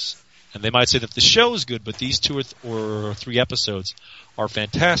masterworks. And they might say that the show is good, but these 2 or 3 episodes are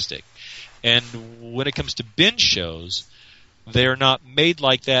fantastic. And when it comes to binge shows, they're not made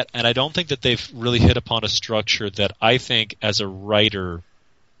like that, and I don't think that they've really hit upon a structure that I think as a writer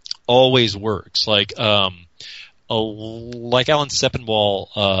always works. Like Alan Sepinwall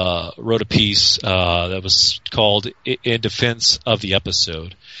wrote a piece that was called "In Defense of the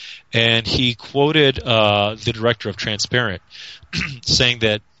Episode," and he quoted the director of Transparent saying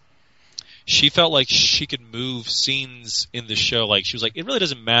that she felt like she could move scenes in the show. Like she was like, it really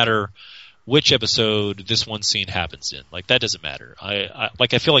doesn't matter which episode this one scene happens in. Like that doesn't matter. I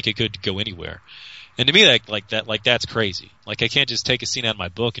feel like it could go anywhere. And to me, that's crazy. Like I can't just take a scene out of my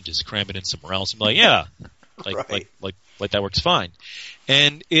book and just cram it in somewhere else and be like, yeah. Like that works fine.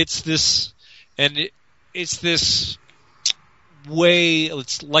 And it's this way,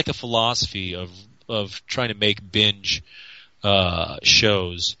 it's like a philosophy of trying to make binge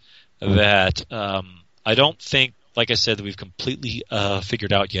shows that I don't think, like I said, that we've completely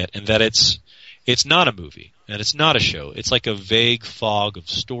figured out yet, and that it's not a movie and it's not a show. It's like a vague fog of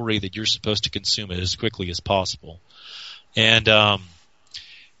story that you're supposed to consume it as quickly as possible. And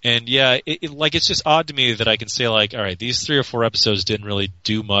yeah, it's just odd to me that I can say like, all right, these 3 or 4 episodes didn't really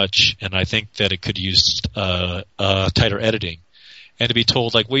do much, and I think that it could use tighter editing. And to be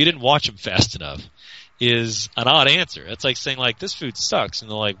told like, well, you didn't watch them fast enough is an odd answer. It's like saying like, this food sucks, and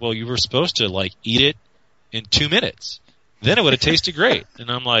they're like, well, you were supposed to like eat it in 2 minutes. Then it would have tasted great. And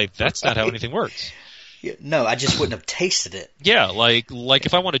I'm like, that's not how anything works. Yeah, no, I just wouldn't have tasted it. Yeah, like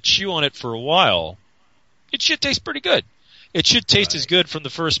if I want to chew on it for a while, it should taste pretty good. It should taste as good from the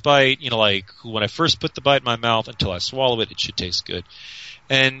first bite, like when I first put the bite in my mouth until I swallow it, it should taste good.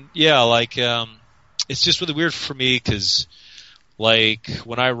 And yeah, it's just really weird for me because like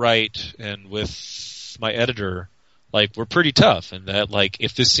when I write and with my editor, like we're pretty tough, and that like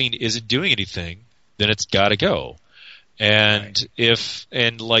if this scene isn't doing anything, then it's got to go. And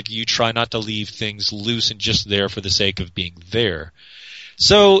you try not to leave things loose and just there for the sake of being there.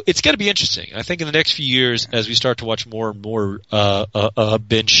 So it's going to be interesting. I think in the next few years, as we start to watch more and more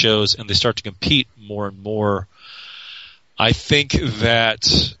binge shows and they start to compete more and more, I think that,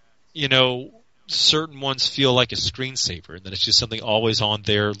 certain ones feel like a screensaver, and that it's just something always on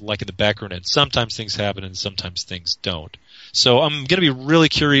there, like in the background, and sometimes things happen and sometimes things don't. So I'm going to be really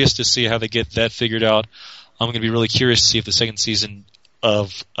curious to see how they get that figured out. I'm going to be really curious to see if the second season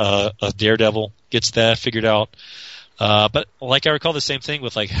of Daredevil gets that figured out. But like I recall the same thing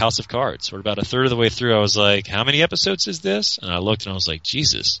with like House of Cards, where about a third of the way through I was like, how many episodes is this? And I looked and I was like,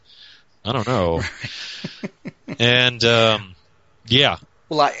 Jesus, I don't know. And yeah.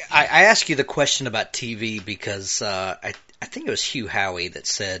 Well, I asked you the question about TV because I think it was Hugh Howey that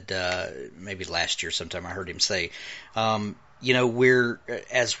said, maybe last year sometime I heard him say, we're,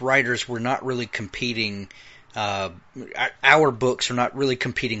 as writers, we're not really competing. Our books are not really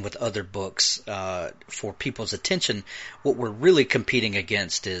competing with other books for people's attention. What we're really competing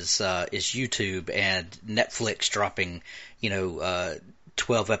against is YouTube and Netflix dropping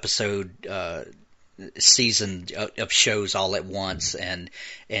 12 episode season of shows all at once, and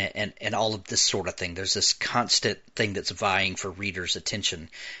all of this sort of thing. There's this constant thing that's vying for readers' attention.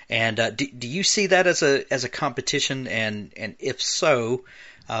 And do you see that as a competition? And if so,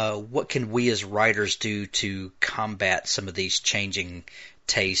 what can we as writers do to combat some of these changing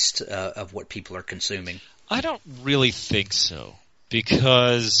tastes of what people are consuming? I don't really think so,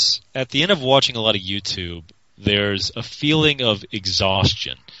 because at the end of watching a lot of YouTube, there's a feeling of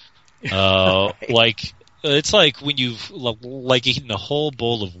exhaustion. Right. Like it's like when you've like eaten a whole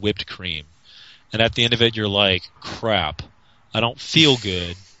bowl of whipped cream, and at the end of it, you're like, "Crap, I don't feel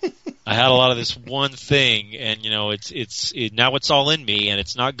good. I had a lot of this one thing, and now it's all in me, and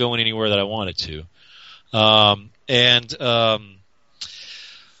it's not going anywhere that I want it to."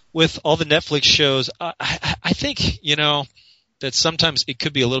 With all the Netflix shows, I think that sometimes it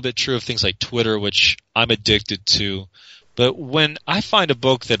could be a little bit true of things like Twitter, which I'm addicted to. But when I find a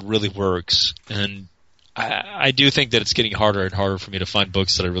book that really works, and I do think that it's getting harder and harder for me to find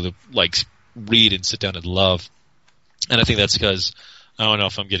books that I really read and sit down and love. And I think that's because I don't know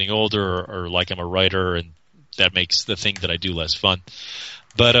if I'm getting older or like I'm a writer, and that makes the thing that I do less fun.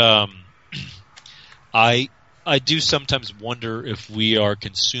 But I do sometimes wonder if we are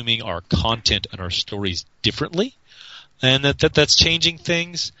consuming our content and our stories differently, and that's changing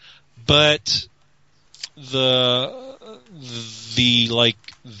things. But the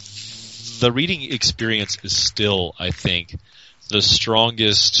reading experience is still, I think, the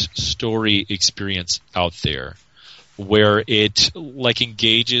strongest story experience out there, where it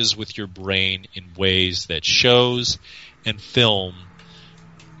engages with your brain in ways that shows and film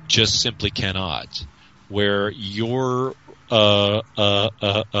just simply cannot. Where your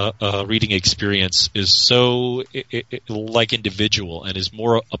reading experience is so individual and is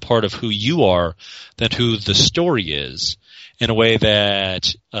more a part of who you are than who the story is, in a way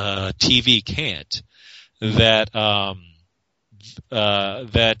that TV can't. That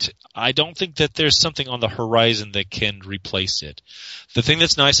I don't think that there's something on the horizon that can replace it. The thing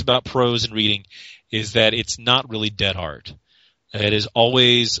that's nice about prose and reading is that it's not really dead art. It is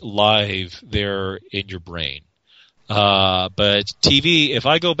always live there in your brain. But TV, if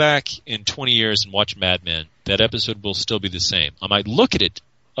I go back in 20 years and watch Mad Men, that episode will still be the same. I might look at it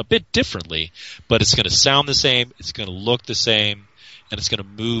a bit differently, but it's going to sound the same, it's going to look the same, and it's going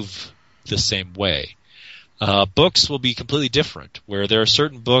to move the same way. Books will be completely different, where there are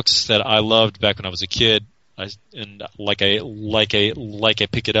certain books that I loved back when I was a kid, I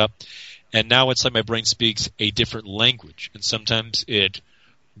pick it up, and now it's like my brain speaks a different language, and sometimes it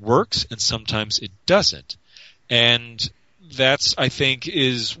works and sometimes it doesn't. And that's, I think,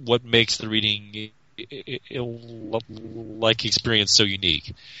 is what makes the reading experience so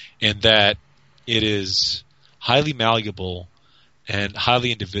unique, and that it is highly malleable and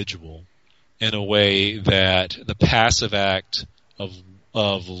highly individual in a way that the passive act of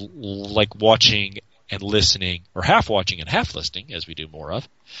watching and listening, or half watching and half listening, as we do more of,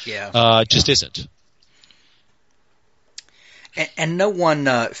 just isn't. And no one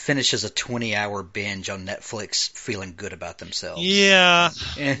finishes a 20-hour binge on Netflix feeling good about themselves. Yeah.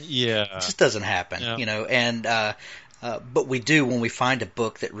 It just doesn't happen, And but we do when we find a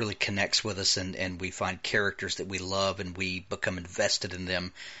book that really connects with us, and we find characters that we love, and we become invested in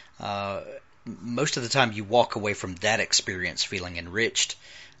them. Most of the time, you walk away from that experience feeling enriched,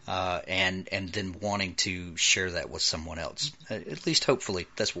 and then wanting to share that with someone else. At least, hopefully,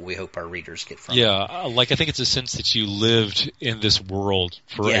 that's what we hope our readers get from it. Yeah, I think it's a sense that you lived in this world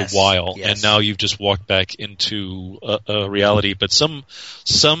for a while, and now you've just walked back into a reality. But some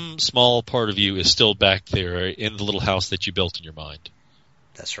small part of you is still back there in the little house that you built in your mind.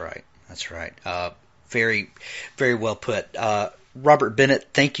 That's right. Very, very well put. Robert Bennett,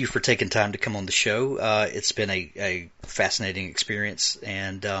 thank you for taking time to come on the show. It's been a fascinating experience,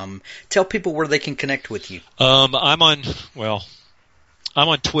 and tell people where they can connect with you. I'm on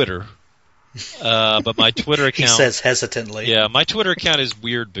Twitter, but my Twitter account... He says hesitantly. Yeah, my Twitter account is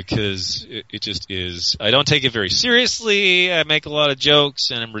weird because it just is. I don't take it very seriously. I make a lot of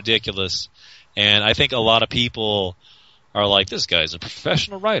jokes, and I'm ridiculous. And I think a lot of people are like, this guy's a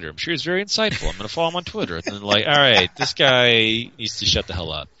professional writer. I'm sure he's very insightful. I'm going to follow him on Twitter. And then all right, this guy needs to shut the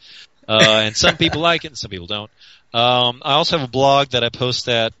hell up. And some people like it and some people don't. I also have a blog that I post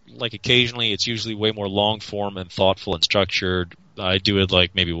that occasionally. It's usually way more long form and thoughtful and structured. I do it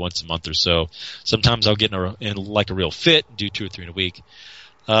maybe once a month or so. Sometimes I'll get in a real fit and do 2 or 3 in a week.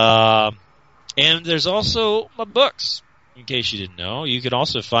 And there's also my books. In case you didn't know, you can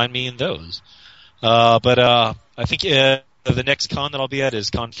also find me in those. But I think the next con that I'll be at is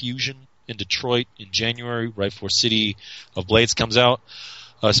Confusion in Detroit in January, right before City of Blades comes out.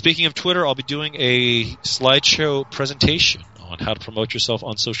 Speaking of Twitter, I'll be doing a slideshow presentation on how to promote yourself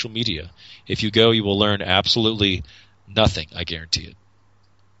on social media. If you go, you will learn absolutely nothing. I guarantee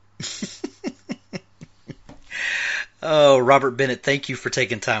it. Oh, Robert Bennett, thank you for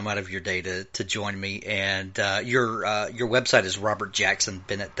taking time out of your day to join me. And your website is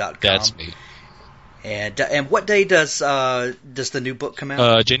robertjacksonbennett.com. That's me. And what day does the new book come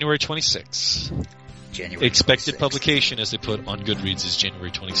out? January 26th. January Expected 26th. Publication, as they put on Goodreads, is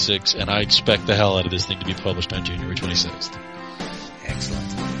January 26th, and I expect the hell out of this thing to be published on January 26th.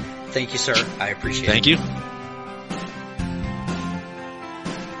 Excellent. Thank you, sir. I appreciate it. Thank you.